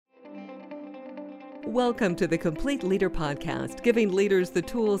Welcome to the Complete Leader Podcast, giving leaders the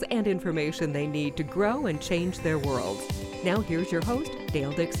tools and information they need to grow and change their worlds. Now here's your host,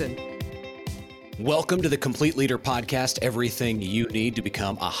 Dale Dixon. Welcome to the Complete Leader Podcast, everything you need to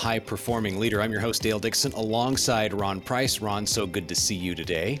become a high-performing leader. I'm your host, Dale Dixon, alongside Ron Price. Ron, so good to see you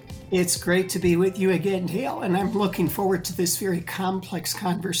today. It's great to be with you again, Dale, and I'm looking forward to this very complex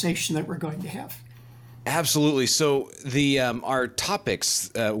conversation that we're going to have. Absolutely. So our topics,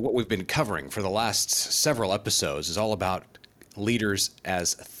 what we've been covering for the last several episodes is all about leaders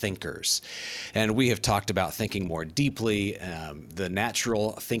as thinkers. And we have talked about thinking more deeply, the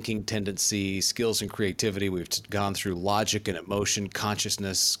natural thinking tendency, skills and creativity. We've gone through logic and emotion,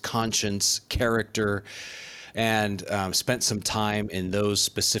 consciousness, conscience, character, and spent some time in those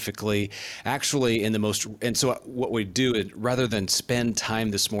specifically. Actually, and so what we do is, rather than spend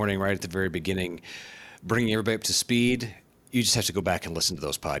time this morning right at the very beginning bringing everybody up to speed, you just have to go back and listen to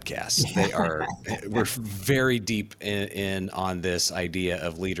those podcasts. We're very deep in on this idea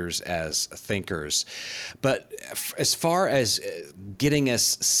of leaders as thinkers. But as far as getting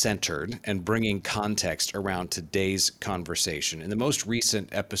us centered and bringing context around today's conversation, in the most recent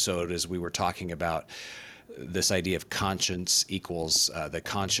episode, as we were talking about this idea of conscience equals the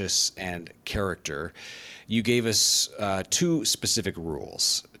conscious and character, you gave us two specific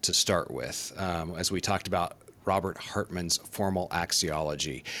rules to start with, as we talked about Robert Hartman's formal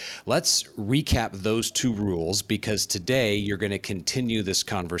axiology. Let's recap those two rules, because today you're going to continue this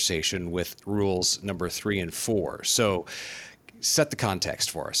conversation with rules number 3 and 4. So set the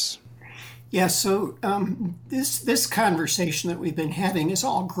context for us. Yeah, so this conversation that we've been having is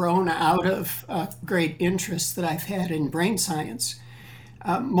all grown out of great interest that I've had in brain science.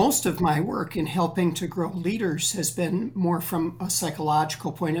 Most of my work in helping to grow leaders has been more from a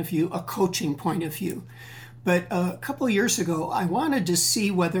psychological point of view, a coaching point of view. But a couple of years ago, I wanted to see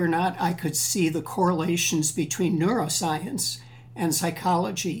whether or not I could see the correlations between neuroscience and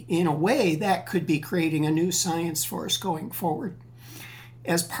psychology in a way that could be creating a new science for us going forward.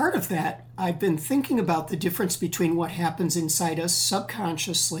 As part of that, I've been thinking about the difference between what happens inside us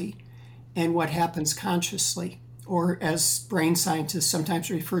subconsciously and what happens consciously. Or as brain scientists sometimes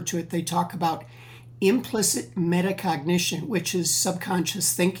refer to it, they talk about implicit metacognition, which is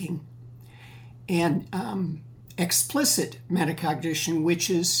subconscious thinking, and explicit metacognition, which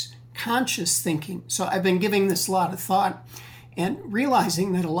is conscious thinking. So I've been giving this a lot of thought and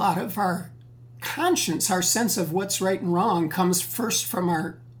realizing that a lot of our conscience, our sense of what's right and wrong, comes first from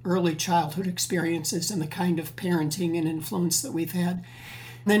our early childhood experiences and the kind of parenting and influence that we've had.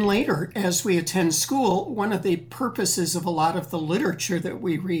 Then later, as we attend school, one of the purposes of a lot of the literature that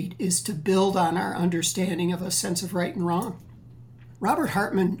we read is to build on our understanding of a sense of right and wrong. Robert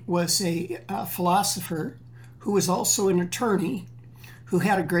Hartman was a philosopher who was also an attorney who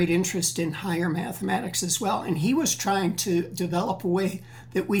had a great interest in higher mathematics as well. And he was trying to develop a way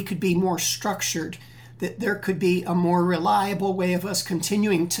that we could be more structured, that there could be a more reliable way of us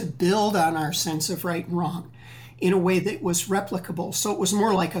continuing to build on our sense of right and wrong in a way that was replicable. So it was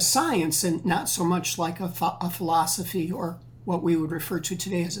more like a science and not so much like a philosophy, or what we would refer to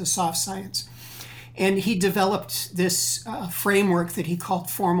today as a soft science. And he developed this framework that he called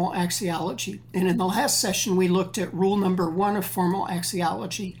formal axiology. And in the last session, we looked at rule number 1 of formal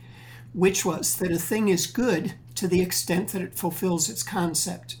axiology, which was that a thing is good to the extent that it fulfills its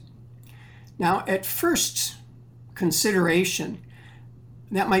concept. Now, at first consideration,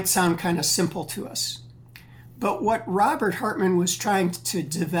 that might sound kind of simple to us. But what Robert Hartman was trying to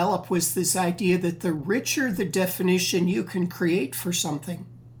develop was this idea that the richer the definition you can create for something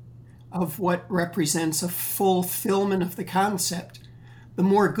of what represents a fulfillment of the concept, the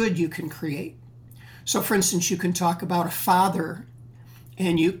more good you can create. So for instance, you can talk about a father,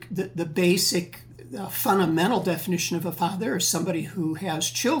 and the basic fundamental definition of a father is somebody who has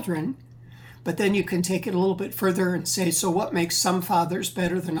children, but then you can take it a little bit further and say, so what makes some fathers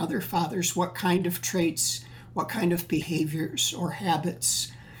better than other fathers? What kind of traits, what kind of behaviors or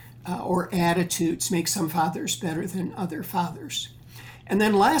habits or attitudes make some fathers better than other fathers? And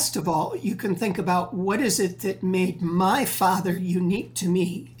then last of all, you can think about what is it that made my father unique to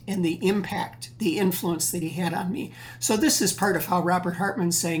me and the impact, the influence that he had on me. So this is part of how Robert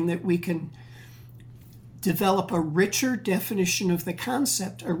Hartman's saying that we can develop a richer definition of the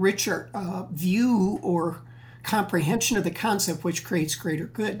concept, a richer view or comprehension of the concept, which creates greater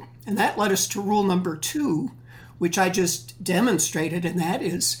good. And that led us to rule number 2, which I just demonstrated, and that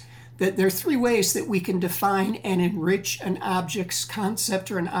is that there are 3 ways that we can define and enrich an object's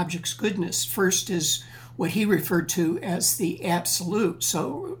concept or an object's goodness. First is what he referred to as the absolute.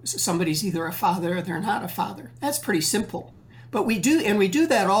 So somebody's either a father or they're not a father. That's pretty simple. But we do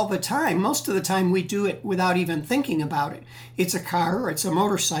that all the time. Most of the time we do it without even thinking about it. It's a car, or it's a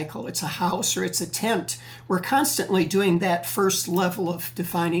motorcycle, it's a house, or it's a tent. We're constantly doing that first level of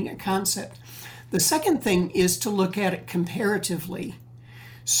defining a concept. The second thing is to look at it comparatively.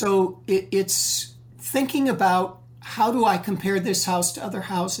 So it's thinking about, how do I compare this house to other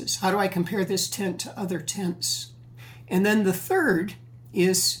houses? How do I compare this tent to other tents? And then the third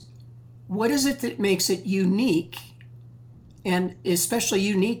is, what is it that makes it unique, and especially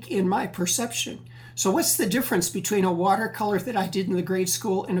unique in my perception? So what's the difference between a watercolor that I did in the grade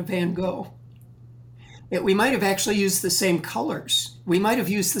school and a Van Gogh? We might have actually used the same colors. We might have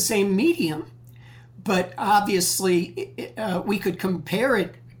used the same medium, but obviously we could compare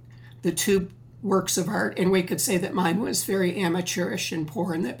it, the two works of art, and we could say that mine was very amateurish and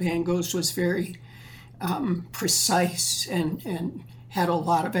poor, and that Van Gogh's was very precise and had a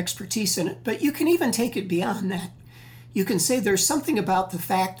lot of expertise in it. But you can even take it beyond that. You can say there's something about the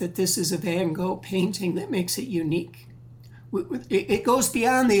fact that this is a Van Gogh painting that makes it unique. It goes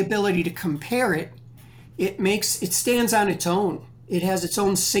beyond the ability to compare it. It stands on its own. It has its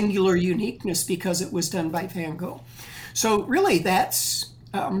own singular uniqueness because it was done by Van Gogh. So really that's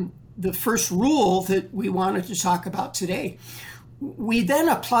the first rule that we wanted to talk about today. We then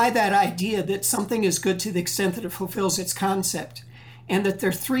apply that idea that something is good to the extent that it fulfills its concept, and that there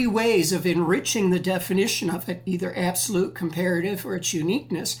are three ways of enriching the definition of it, either absolute, comparative, or its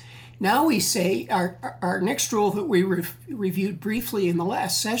uniqueness. Now we say our next rule that we reviewed briefly in the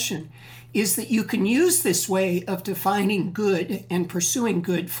last session is that you can use this way of defining good and pursuing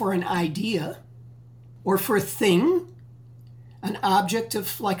good for an idea, or for a thing, an object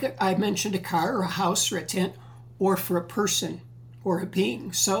of, like I mentioned, a car or a house or a tent, or for a person or a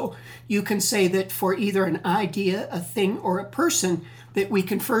being. So you can say that for either an idea, a thing, or a person, that we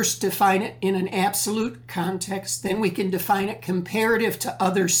can first define it in an absolute context, then we can define it comparative to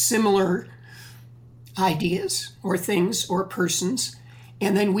other similar ideas or things or persons,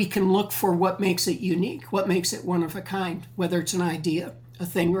 and then we can look for what makes it unique, what makes it one of a kind, whether it's an idea, a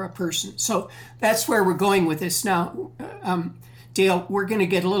thing, or a person. So that's where we're going with this now. Dale, we're going to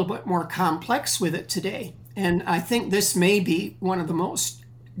get a little bit more complex with it today. And I think this may be one of the most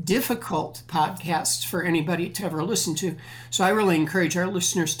difficult podcasts for anybody to ever listen to. So I really encourage our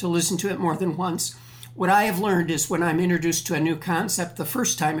listeners to listen to it more than once. What I have learned is when I'm introduced to a new concept, the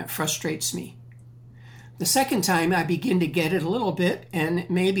first time it frustrates me. The second time I begin to get it a little bit, and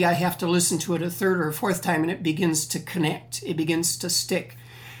maybe I have to listen to it a third or a fourth time, and it begins to connect. It begins to stick.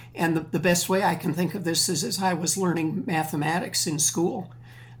 And the best way I can think of this is as I was learning mathematics in school.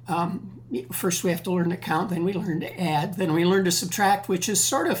 First we have to learn to count, then we learn to add, then we learn to subtract, which is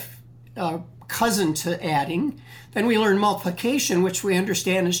sort of cousin to adding. Then we learn multiplication, which we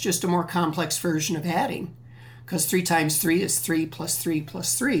understand is just a more complex version of adding, because 3 times 3 is 3 plus 3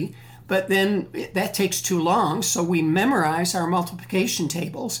 plus 3. But then that takes too long, so we memorize our multiplication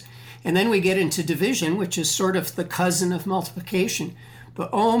tables. And then we get into division, which is sort of the cousin of multiplication. But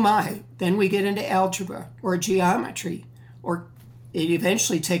oh my, then we get into algebra or geometry, or it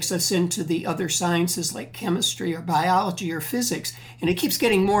eventually takes us into the other sciences like chemistry or biology or physics, and it keeps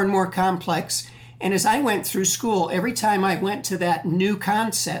getting more and more complex. And as I went through school, every time I went to that new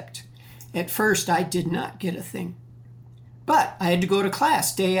concept, at first I did not get a thing. But I had to go to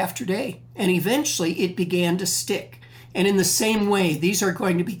class day after day, and eventually it began to stick. And in the same way, these are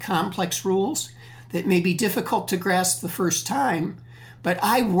going to be complex rules that may be difficult to grasp the first time, but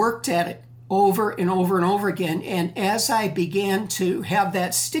I worked at it over and over and over again. And as I began to have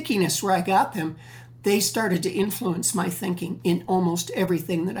that stickiness where I got them, they started to influence my thinking in almost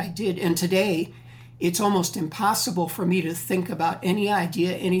everything that I did. And today, it's almost impossible for me to think about any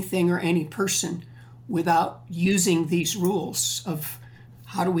idea, anything, or any person without using these rules of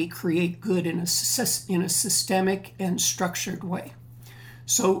how do we create good in a systemic and structured way.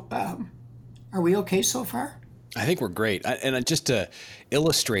 So are we okay so far? I think we're great. And just to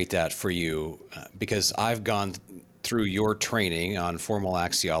illustrate that for you, because I've gone through your training on formal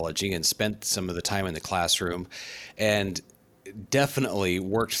axiology and spent some of the time in the classroom and definitely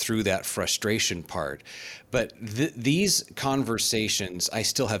worked through that frustration part. But these conversations, I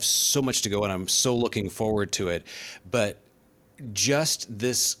still have so much to go, and I'm so looking forward to it. But just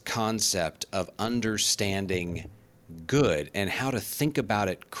this concept of understanding good and how to think about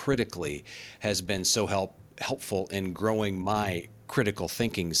it critically has been so helpful in growing my critical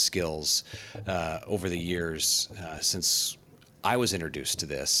thinking skills over the years since I was introduced to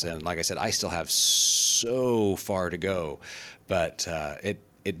this. And like I said, I still have so far to go, but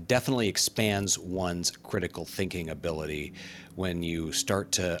it definitely expands one's critical thinking ability when you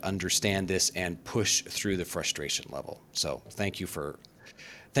start to understand this and push through the frustration level. So thank you for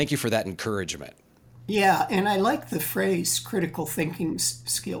that encouragement. Yeah, and I like the phrase critical thinking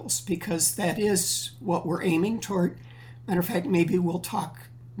skills because that is what we're aiming toward. Matter of fact, maybe we'll talk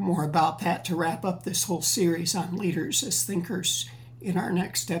more about that to wrap up this whole series on leaders as thinkers in our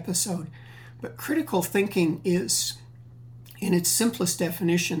next episode. But critical thinking is, in its simplest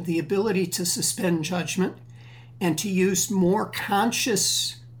definition, the ability to suspend judgment and to use more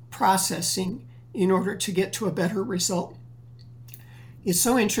conscious processing in order to get to a better result. It's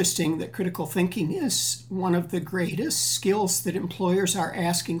so interesting that critical thinking is one of the greatest skills that employers are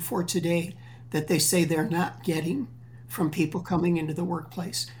asking for today that they say they're not getting from people coming into the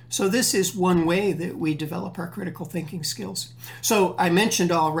workplace. So this is one way that we develop our critical thinking skills. So I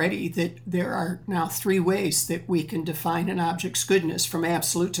mentioned already that there are now 3 ways that we can define an object's goodness, from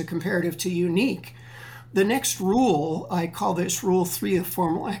absolute to comparative to unique. The next rule, I call this Rule 3 of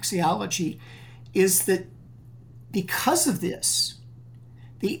formal axiology, is that because of this,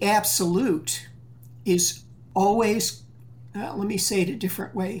 the absolute is always, let me say it a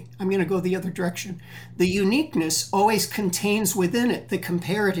different way. I'm going to go the other direction. The uniqueness always contains within it the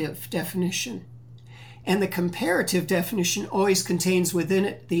comparative definition. And the comparative definition always contains within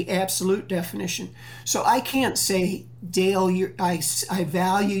it the absolute definition. So I can't say, Dale, I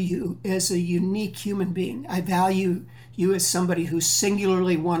value you as a unique human being. I value you as somebody who's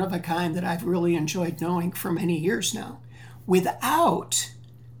singularly one of a kind that I've really enjoyed knowing for many years now, without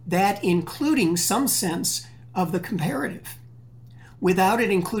that including some sense of the comparative, without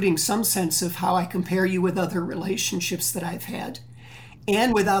it including some sense of how I compare you with other relationships that I've had,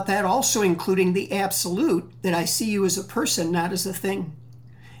 and without that also including the absolute, that I see you as a person, not as a thing.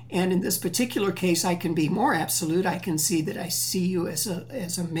 And in this particular case, I can be more absolute. I can see that I see you as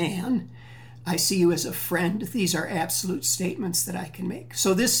a man. I see you as a friend. These are absolute statements that I can make.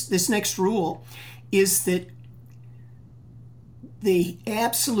 So this next rule is that the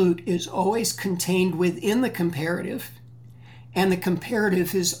absolute is always contained within the comparative, and the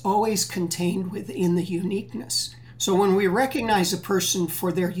comparative is always contained within the uniqueness. So when we recognize a person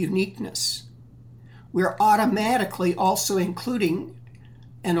for their uniqueness, we're automatically also including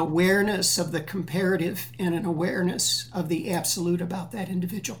an awareness of the comparative and an awareness of the absolute about that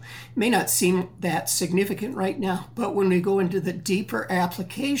individual. It may not seem that significant right now, but when we go into the deeper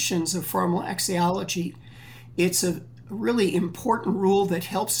applications of formal axiology, it's a really important rule that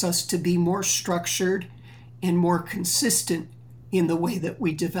helps us to be more structured and more consistent in the way that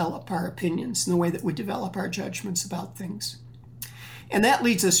we develop our opinions, in the way that we develop our judgments about things. And that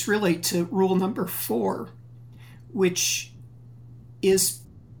leads us really to rule number 4, which is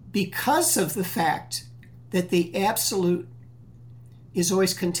because of the fact that the absolute is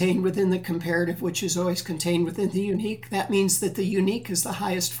always contained within the comparative, which is always contained within the unique, that means that the unique is the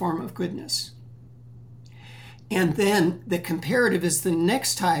highest form of goodness. And then the comparative is the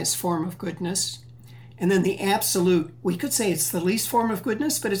next highest form of goodness. And then the absolute, we could say it's the least form of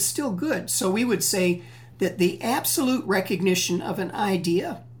goodness, but it's still good. So we would say that the absolute recognition of an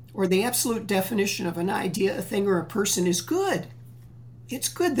idea, or the absolute definition of an idea, a thing, or a person is good. It's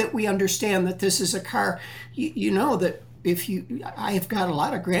good that we understand that this is a car. You know that I have got a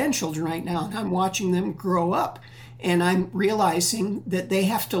lot of grandchildren right now, and I'm watching them grow up, and I'm realizing that they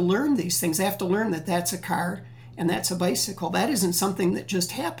have to learn these things. They have to learn that that's a car and that's a bicycle. That isn't something that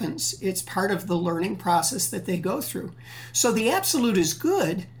just happens. It's part of the learning process that they go through. So the absolute is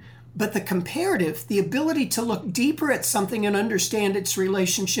good, but the comparative, the ability to look deeper at something and understand its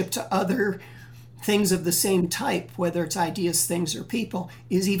relationship to other things of the same type, whether it's ideas, things, or people,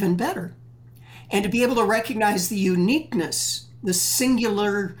 is even better. And to be able to recognize the uniqueness, the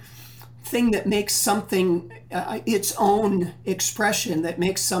singular thing that makes something its own expression, that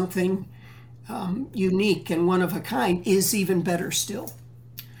makes something unique and one of a kind, is even better still.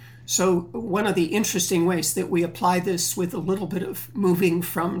 So one of the interesting ways that we apply this, with a little bit of moving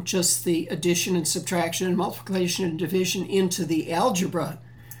from just the addition and subtraction and multiplication and division into the algebra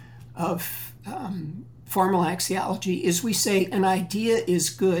of formal axiology, is we say an idea is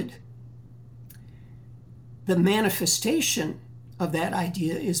good. The manifestation of that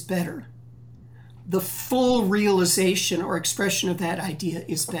idea is better. The full realization or expression of that idea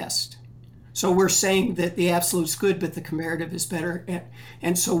is best. So we're saying that the absolute's good, but the comparative is better.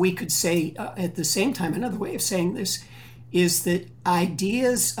 And so we could say at the same time, another way of saying this is that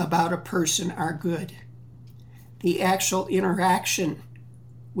ideas about a person are good. The actual interaction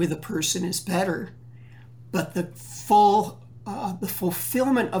with a person is better, but the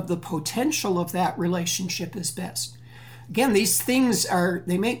fulfillment of the potential of that relationship is best. Again, these things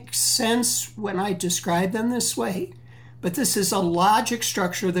they make sense when I describe them this way, but this is a logic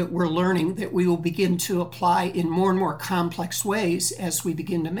structure that we're learning that we will begin to apply in more and more complex ways as we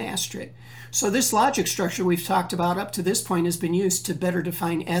begin to master it. So this logic structure we've talked about up to this point has been used to better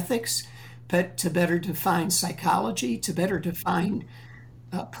define ethics, but to better define psychology, to better define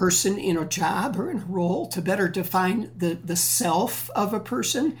a person in a job or in a role, to better define the self of a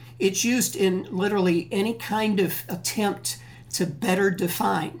person. It's used in literally any kind of attempt to better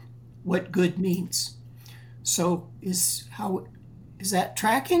define what good means. So is that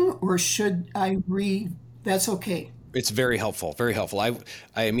tracking, or should I read? That's okay. It's very helpful, very helpful.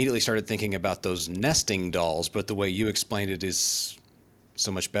 I immediately started thinking about those nesting dolls, but the way you explained it is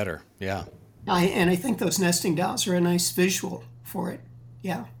so much better. Yeah. And I think those nesting dolls are a nice visual for it.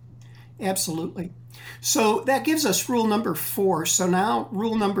 Yeah, absolutely. So that gives us rule number 4. So now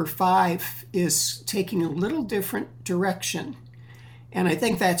rule number 5 is taking a little different direction. And I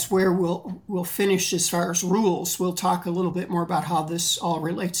think that's where we'll finish as far as rules. We'll talk a little bit more about how this all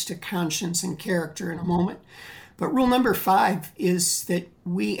relates to conscience and character in a moment. But rule number 5 is that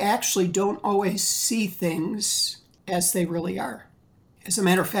we actually don't always see things as they really are. As a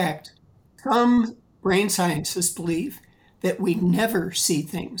matter of fact, some brain scientists believe that we never see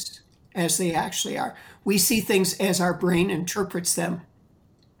things as they actually are. We see things as our brain interprets them.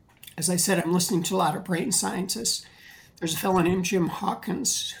 As I said, I'm listening to a lot of brain scientists. There's a fellow named Jim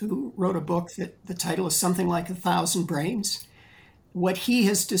Hawkins who wrote a book that the title is something like 1,000 Brains. What he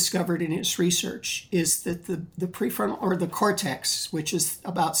has discovered in his research is that the prefrontal, or the cortex, which is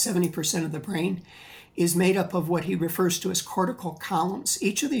about 70% of the brain, is made up of what he refers to as cortical columns.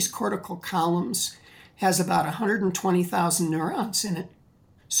 Each of these cortical columns has about 120,000 neurons in it.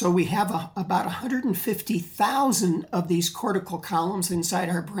 So we have about 150,000 of these cortical columns inside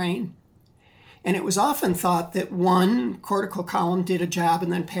our brain. And it was often thought that one cortical column did a job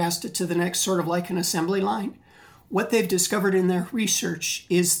and then passed it to the next, sort of like an assembly line. What they've discovered in their research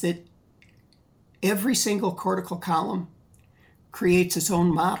is that every single cortical column creates its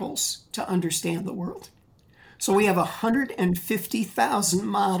own models to understand the world. So we have 150,000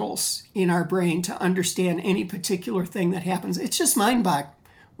 models in our brain to understand any particular thing that happens. It's just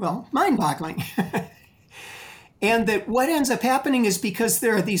mind-boggling. And that what ends up happening is because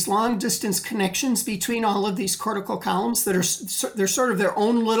there are these long-distance connections between all of these cortical columns that they're sort of their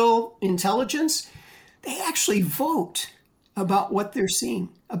own little intelligence, they actually vote about what they're seeing,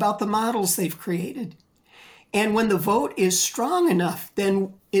 about the models they've created. And when the vote is strong enough,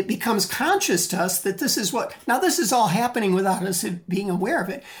 then it becomes conscious to us that this is all happening without us being aware of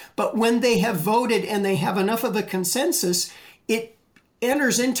it. But when they have voted and they have enough of a consensus, it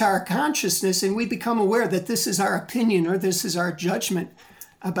enters into our consciousness and we become aware that this is our opinion or this is our judgment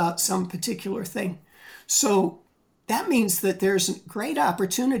about some particular thing. So that means that there's a great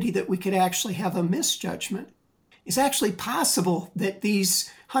opportunity that we could actually have a misjudgment. It's actually possible that these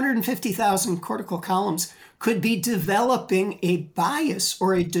 150,000 cortical columns could be developing a bias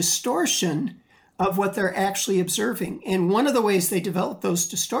or a distortion of what they're actually observing. And one of the ways they develop those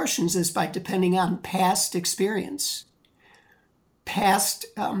distortions is by depending on past experience. Past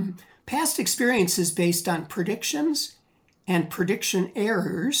experience is based on predictions and prediction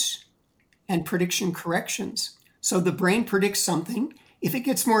errors and prediction corrections. So the brain predicts something. If it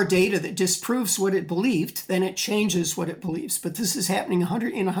gets more data that disproves what it believed, then it changes what it believes. But this is happening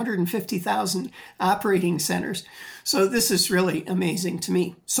in 150,000 operating centers. So this is really amazing to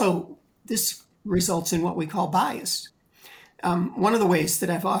me. So this results in what we call bias. One of the ways that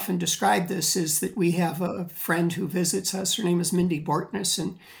I've often described this is that we have a friend who visits us. Her name is Mindy Bortness,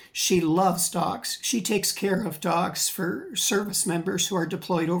 and she loves dogs. She takes care of dogs for service members who are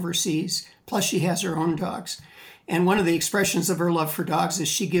deployed overseas, plus she has her own dogs. And one of the expressions of her love for dogs is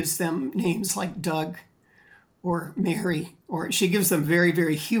she gives them names like Doug or Mary, or she gives them very,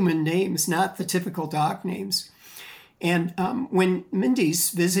 very human names, not the typical dog names. And when Mindy's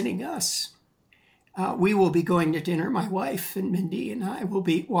visiting us, we will be going to dinner. My wife and Mindy and I will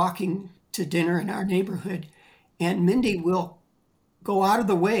be walking to dinner in our neighborhood, and Mindy will go out of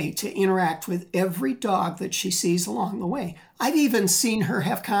the way to interact with every dog that she sees along the way. I've even seen her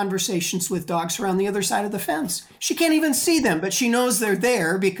have conversations with dogs around the other side of the fence. She can't even see them, but she knows they're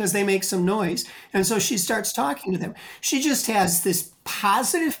there because they make some noise. And so she starts talking to them. She just has this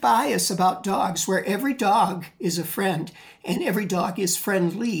positive bias about dogs where every dog is a friend and every dog is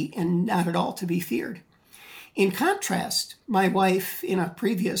friendly and not at all to be feared. In contrast, my wife, in a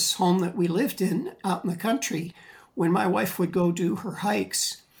previous home that we lived in out in the country, when my wife would go do her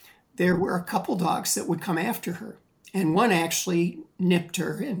hikes, there were a couple dogs that would come after her. And one actually nipped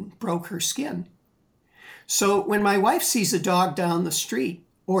her and broke her skin. So when my wife sees a dog down the street,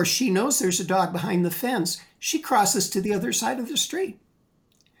 or she knows there's a dog behind the fence, she crosses to the other side of the street.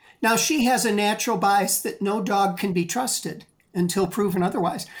 Now, she has a natural bias that no dog can be trusted until proven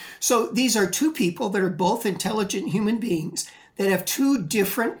otherwise. So these are two people that are both intelligent human beings that have two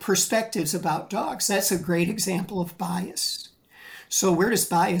different perspectives about dogs. That's a great example of bias. So where does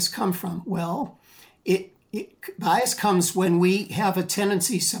bias come from? Well, bias comes when we have a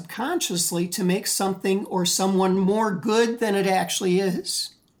tendency subconsciously to make something or someone more good than it actually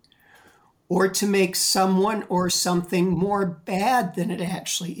is, or to make someone or something more bad than it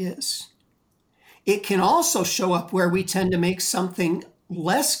actually is. It can also show up where we tend to make something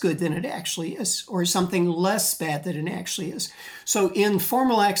less good than it actually is, or something less bad than it actually is. So in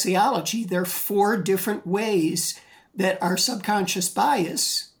formal axiology, there are 4 different ways that our subconscious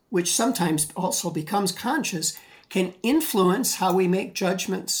bias, which sometimes also becomes conscious, can influence how we make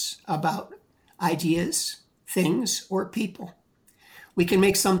judgments about ideas, things, or people. We can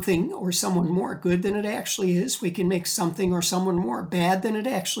make something or someone more good than it actually is. We can make something or someone more bad than it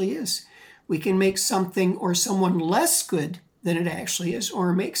actually is. We can make something or someone less good than it actually is,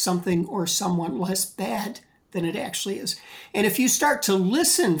 or make something or someone less bad than it actually is. And if you start to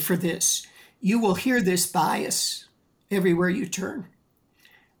listen for this, you will hear this bias everywhere you turn.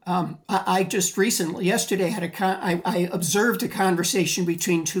 I just recently, yesterday, I observed a conversation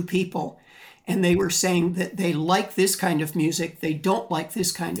between 2 people, and they were saying that they like this kind of music, they don't like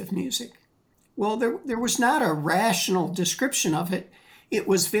this kind of music. Well, there was not a rational description of it. It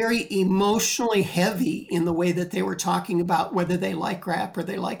was very emotionally heavy in the way that they were talking about whether they like rap or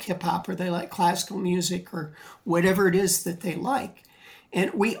they like hip hop or they like classical music or whatever it is that they like.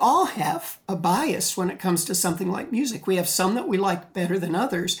 And we all have a bias when it comes to something like music. We have some that we like better than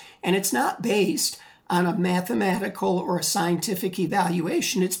others, and it's not based on a mathematical or a scientific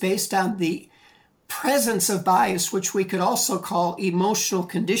evaluation. It's based on the presence of bias, which we could also call emotional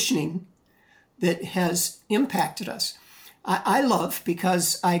conditioning, that has impacted us. I love,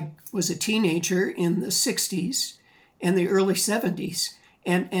 because I was a teenager in the 60s and the early 70s.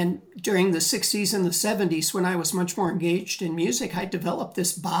 And during the 60s and the 70s, when I was much more engaged in music, I developed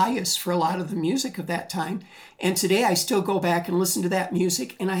this bias for a lot of the music of that time. And today I still go back and listen to that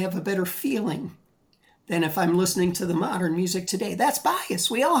music, and I have a better feeling than if I'm listening to the modern music today. That's bias.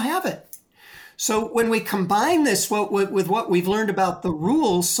 We all have it. So when we combine this with what we've learned about the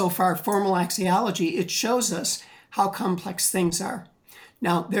rules so far, formal axiology, it shows us how complex things are.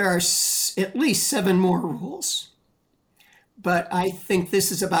 Now, there are at least 7 more rules, but I think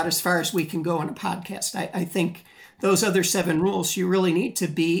this is about as far as we can go in a podcast. I think those other 7 rules, you really need to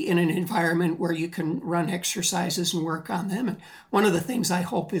be in an environment where you can run exercises and work on them. And one of the things I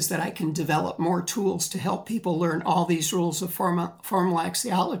hope is that I can develop more tools to help people learn all these rules of formal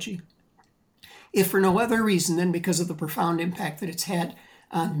axiology, if for no other reason than because of the profound impact that it's had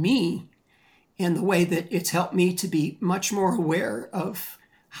on me, and the way that it's helped me to be much more aware of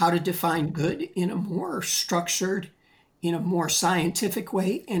how to define good in a more structured, in a more scientific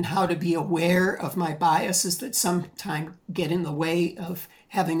way, and how to be aware of my biases that sometimes get in the way of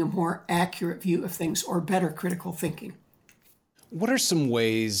having a more accurate view of things or better critical thinking. What are some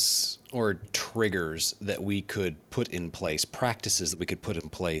ways or triggers that we could put in place, practices that we could put in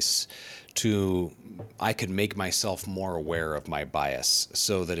place I could make myself more aware of my bias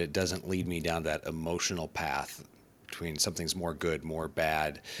so that it doesn't lead me down that emotional path between something's more good, more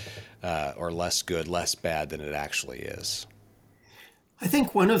bad, or less good, less bad than it actually is? I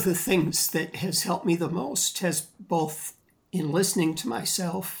think one of the things that has helped me the most has both in listening to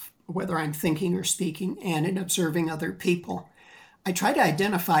myself, whether I'm thinking or speaking, and in observing other people. I try to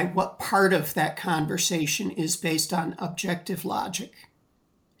identify what part of that conversation is based on objective logic,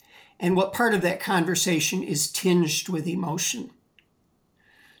 and what part of that conversation is tinged with emotion.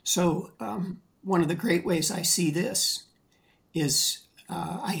 So one of the great ways I see this is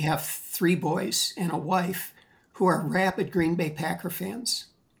I have 3 boys and a wife who are rabid Green Bay Packer fans.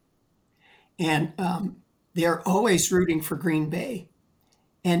 And they're always rooting for Green Bay.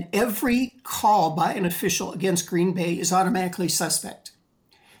 And every call by an official against Green Bay is automatically suspect.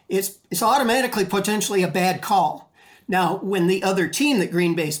 It's automatically potentially a bad call. Now, when the other team that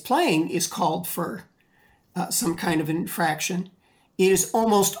Green Bay's playing is called for some kind of infraction, it is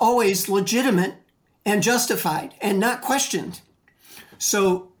almost always legitimate and justified and not questioned.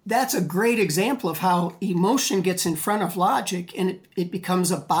 So that's a great example of how emotion gets in front of logic, and it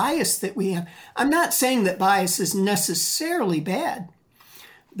becomes a bias that we have. I'm not saying that bias is necessarily bad,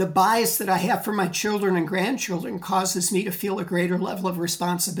 The bias that I have for my children and grandchildren causes me to feel a greater level of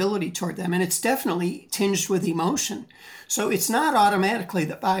responsibility toward them. And it's definitely tinged with emotion. So it's not automatically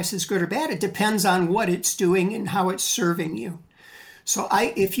that bias is good or bad. It depends on what it's doing and how it's serving you. So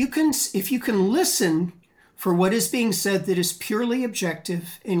if you can listen for what is being said that is purely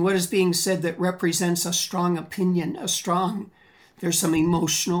objective and what is being said that represents a strong opinion, there's some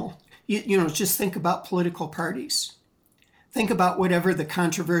emotional, just think about political parties. Think about whatever the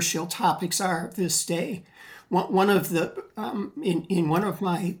controversial topics are of this day. One of the, in one of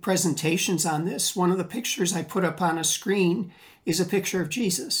my presentations on this, one of the pictures I put up on a screen is a picture of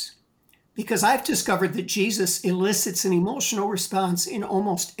Jesus. Because I've discovered that Jesus elicits an emotional response in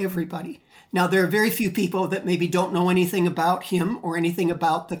almost everybody. Now, there are very few people that maybe don't know anything about him or anything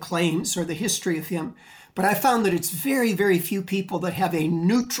about the claims or the history of him. But I found that it's very, very few people that have a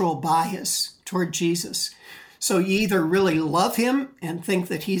neutral bias toward Jesus. So you either really love him and think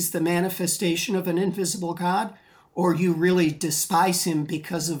that he's the manifestation of an invisible God, or you really despise him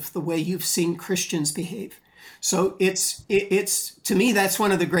because of the way you've seen Christians behave. So it's to me, that's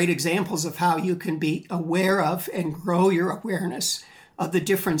one of the great examples of how you can be aware of and grow your awareness of the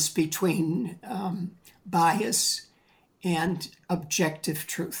difference between bias and objective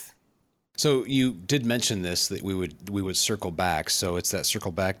truth. So you did mention this, that we would circle back. So it's that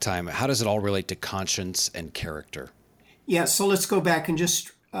circle back time. How does it all relate to conscience and character? Yeah, so let's go back and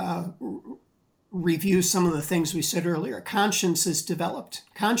just review some of the things we said earlier. Conscience is developed.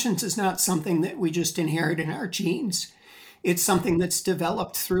 Conscience is not something that we just inherit in our genes. It's something that's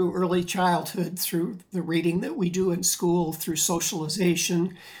developed through early childhood, through the reading that we do in school, through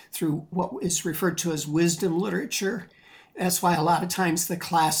socialization, through what is referred to as wisdom literature. That's why a lot of times the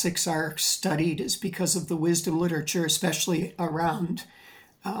classics are studied, is because of the wisdom literature, especially around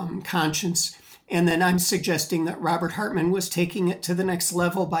conscience. And then I'm suggesting that Robert Hartman was taking it to the next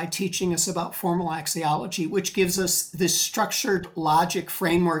level by teaching us about formal axiology, which gives us this structured logic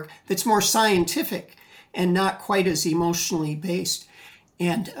framework that's more scientific and not quite as emotionally based.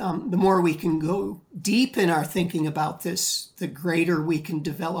 And the more we can go deep in our thinking about this, the greater we can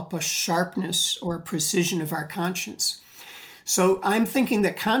develop a sharpness or precision of our conscience. So I'm thinking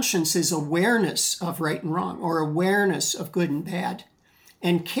that conscience is awareness of right and wrong, or awareness of good and bad.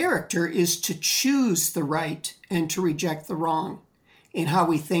 And character is to choose the right and to reject the wrong in how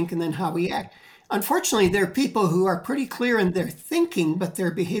we think and then how we act. Unfortunately, there are people who are pretty clear in their thinking, but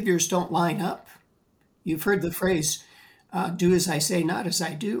their behaviors don't line up. You've heard the phrase, do as I say, not as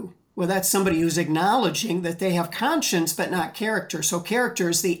I do. Well, that's somebody who's acknowledging that they have conscience, but not character. So character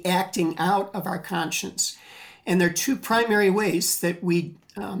is the acting out of our conscience. And there are two primary ways that we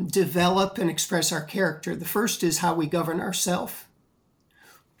develop and express our character. The first is how we govern ourselves.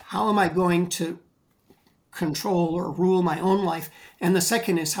 How am I going to control or rule my own life? And the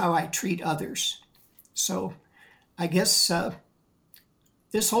second is how I treat others. So I guess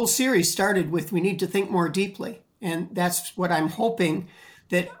this whole series started with we need to think more deeply. And that's what I'm hoping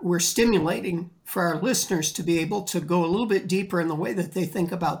that we're stimulating for our listeners, to be able to go a little bit deeper in the way that they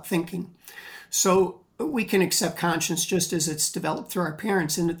think about thinking. So we can accept conscience just as it's developed through our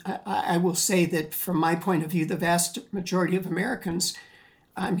parents. And I will say that from my point of view, the vast majority of Americans,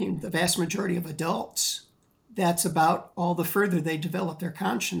 the vast majority of adults, that's about all the further they develop their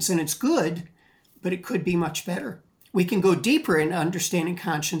conscience. And it's good, but it could be much better. We can go deeper in understanding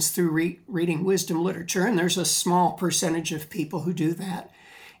conscience through reading wisdom literature, and there's a small percentage of people who do that.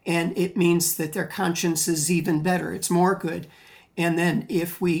 And it means that their conscience is even better. It's more good. And then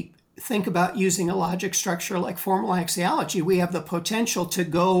if we think about using a logic structure like formal axiology, we have the potential to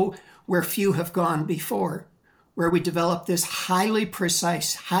go where few have gone before, where we develop this highly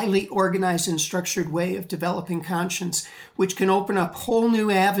precise, highly organized and structured way of developing conscience, which can open up whole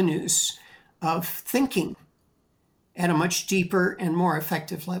new avenues of thinking at a much deeper and more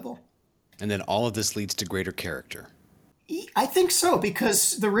effective level. And then all of this leads to greater character. I think so,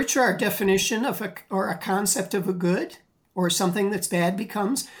 because the richer our definition of a concept of a good or something that's bad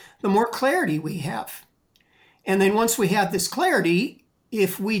becomes, the more clarity we have. And then once we have this clarity,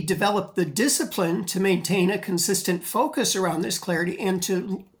 if we develop the discipline to maintain a consistent focus around this clarity and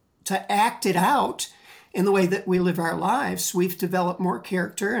to act it out in the way that we live our lives, we've developed more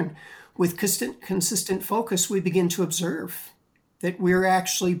character. And with consistent focus, we begin to observe that we're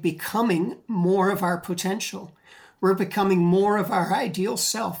actually becoming more of our potential. We're becoming more of our ideal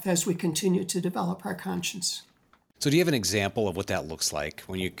self as we continue to develop our conscience. So do you have an example of what that looks like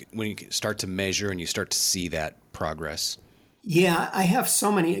when you start to measure and you start to see that progress? Yeah, I have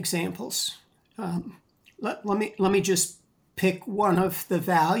so many examples. Let me just pick one of the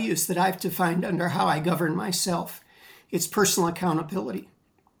values that I've defined under how I govern myself. It's personal accountability.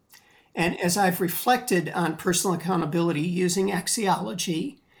 And as I've reflected on personal accountability using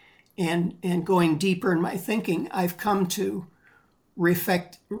axiology and going deeper in my thinking, I've come to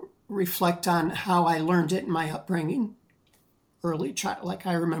reflect on how I learned it in my upbringing, early child. Like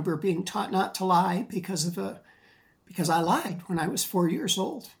I remember being taught not to lie because I lied when I was 4 years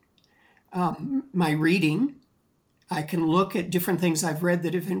old. My reading, I can look at different things I've read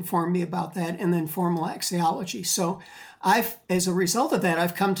that have informed me about that, and then formal axiology. So as a result of that,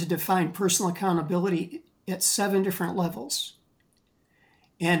 I've come to define personal accountability at 7 different levels.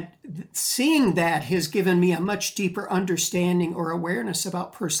 And seeing that has given me a much deeper understanding or awareness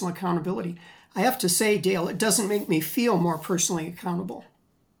about personal accountability. I have to say, Dale, it doesn't make me feel more personally accountable.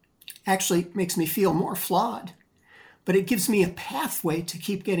 Actually, it makes me feel more flawed. But it gives me a pathway to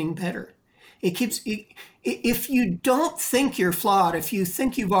keep getting better. If you don't think you're flawed, if you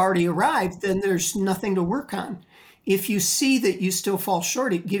think you've already arrived, then there's nothing to work on. If you see that you still fall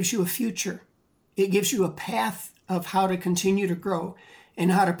short, it gives you a future. It gives you a path of how to continue to grow and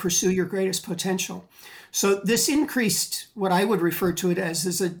how to pursue your greatest potential. So this increased what I would refer to it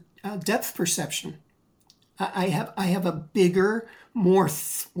as a depth perception. I have a bigger, more,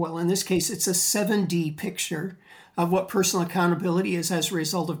 well, in this case, it's a 7D picture of what personal accountability is as a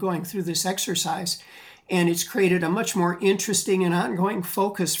result of going through this exercise. And it's created a much more interesting and ongoing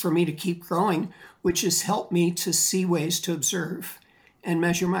focus for me to keep growing, which has helped me to see ways to observe and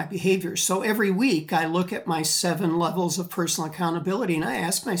measure my behavior. So every week I look at my 7 levels of personal accountability and I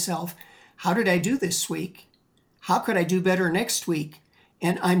ask myself, how did I do this week? How could I do better next week?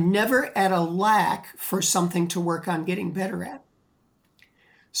 And I'm never at a lack for something to work on getting better at.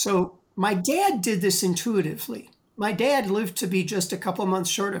 So my dad did this intuitively. My dad lived to be just a couple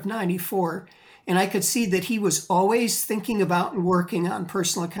months short of 94, and I could see that he was always thinking about and working on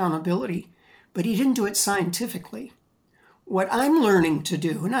personal accountability, but he didn't do it scientifically. What I'm learning to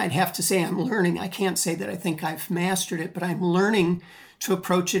do, and I'd have to say I'm learning, I can't say that I think I've mastered it, but I'm learning to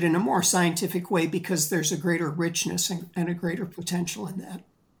approach it in a more scientific way because there's a greater richness and a greater potential in that.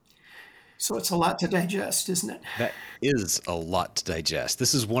 So it's a lot to digest, isn't it? That is a lot to digest.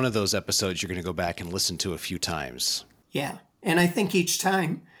 This is one of those episodes you're going to go back and listen to a few times. Yeah. And I think each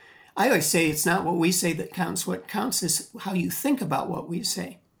time, I always say it's not what we say that counts. What counts is how you think about what we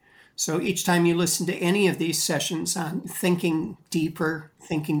say. So each time you listen to any of these sessions on thinking deeper,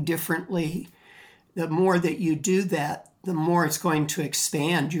 thinking differently, the more that you do that, the more it's going to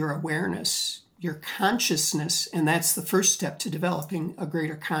expand your awareness, your consciousness, and that's the first step to developing a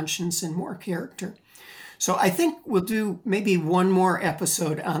greater conscience and more character. So I think we'll do maybe one more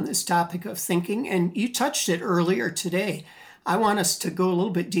episode on this topic of thinking, and you touched it earlier today. I want us to go a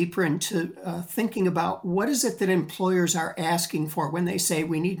little bit deeper into thinking about what is it that employers are asking for when they say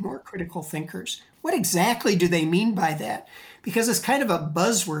we need more critical thinkers. What exactly do they mean by that? Because it's kind of a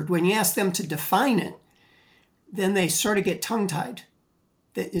buzzword. When you ask them to define it, then they sort of get tongue-tied.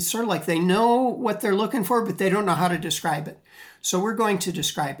 It's sort of like they know what they're looking for, but they don't know how to describe it. So we're going to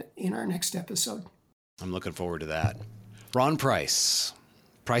describe it in our next episode. I'm looking forward to that. Ron Price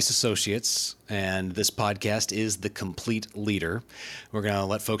Associates, and this podcast is The Complete Leader. We're going to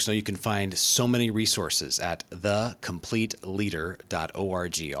let folks know you can find so many resources at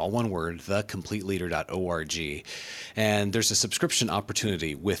thecompleteleader.org. All one word, thecompleteleader.org. And there's a subscription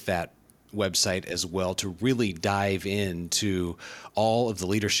opportunity with that website as well to really dive into all of the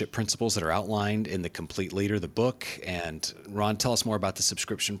leadership principles that are outlined in The Complete Leader, the book. And Ron, tell us more about the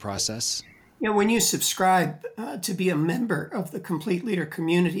subscription process. Yeah, when you subscribe to be a member of the Complete Leader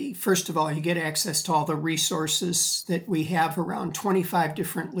community, first of all, you get access to all the resources that we have around 25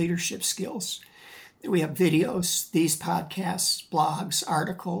 different leadership skills. We have videos, these podcasts, blogs,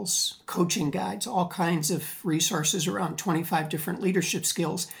 articles, coaching guides, all kinds of resources around 25 different leadership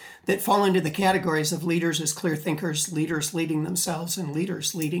skills that fall into the categories of leaders as clear thinkers, leaders leading themselves, and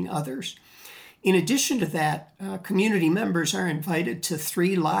leaders leading others. In addition to that, community members are invited to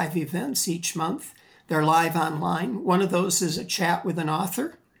 3 live events each month. They're live online. One of those is a chat with an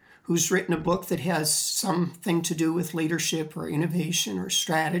author who's written a book that has something to do with leadership or innovation or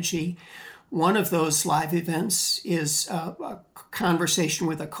strategy. One of those live events is a conversation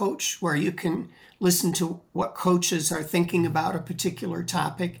with a coach where you can listen to what coaches are thinking about a particular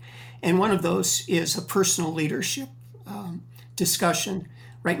topic. And one of those is a personal leadership discussion.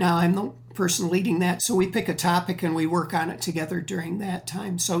 Right now, I'm the person leading that. So we pick a topic and we work on it together during that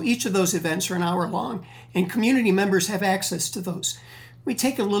time. So each of those events are an hour long, and community members have access to those. We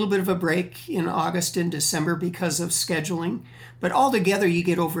take a little bit of a break in August and December because of scheduling, but altogether you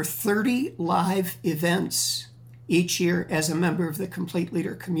get over 30 live events each year as a member of the Complete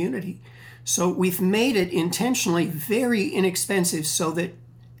Leader community. So we've made it intentionally very inexpensive so that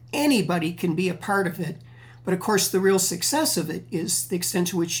anybody can be a part of it. But of course, the real success of it is the extent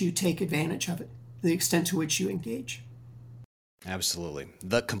to which you take advantage of it, the extent to which you engage. Absolutely.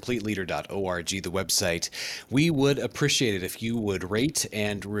 TheCompleteLeader.org, the website. We would appreciate it if you would rate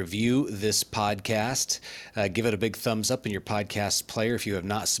and review this podcast. Give it a big thumbs up in your podcast player. If you have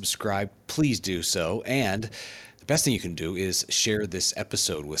not subscribed, please do so. And the best thing you can do is share this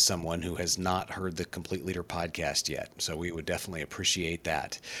episode with someone who has not heard the Complete Leader podcast yet. So we would definitely appreciate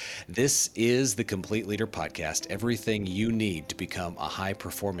that. This is the Complete Leader podcast, everything you need to become a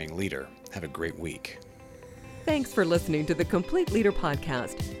high-performing leader. Have a great week. Thanks for listening to the Complete Leader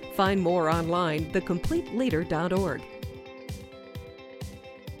Podcast. Find more online, thecompleteleader.org.